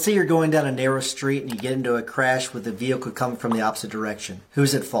Say you're going down a narrow street and you get into a crash with a vehicle coming from the opposite direction.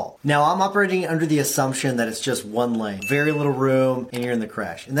 Who's at fault? Now, I'm operating under the assumption that it's just one lane, very little room, and you're in the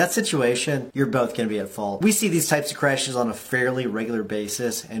crash. In that situation, you're both going to be at fault. We see these types of crashes on a fairly regular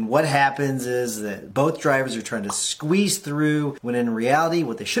basis, and what happens is that both drivers are trying to squeeze through, when in reality,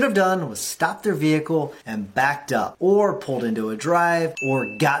 what they should have done was stop their vehicle and backed up, or pulled into a drive, or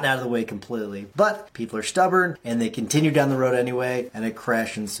gotten out of the way completely. But people are stubborn, and they continue down the road anyway, and a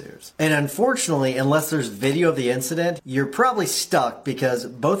crash ensues. And unfortunately, unless there's video of the incident, you're probably stuck because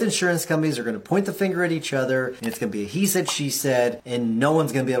both insurance companies are going to point the finger at each other, and it's going to be a he said, she said, and no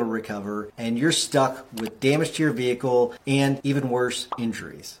one's going to be able to recover, and you're stuck with damage to your vehicle and, even worse,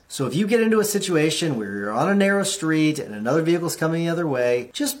 injuries. So if you get into a situation where you're on a narrow street and another vehicle's coming the other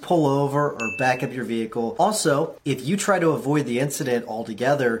way, just pull over or back up your vehicle. Also, if you try to avoid the incident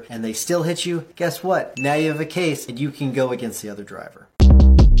altogether and they still hit you, guess what? Now you have a case and you can go against the other driver.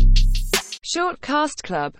 Shortcast Club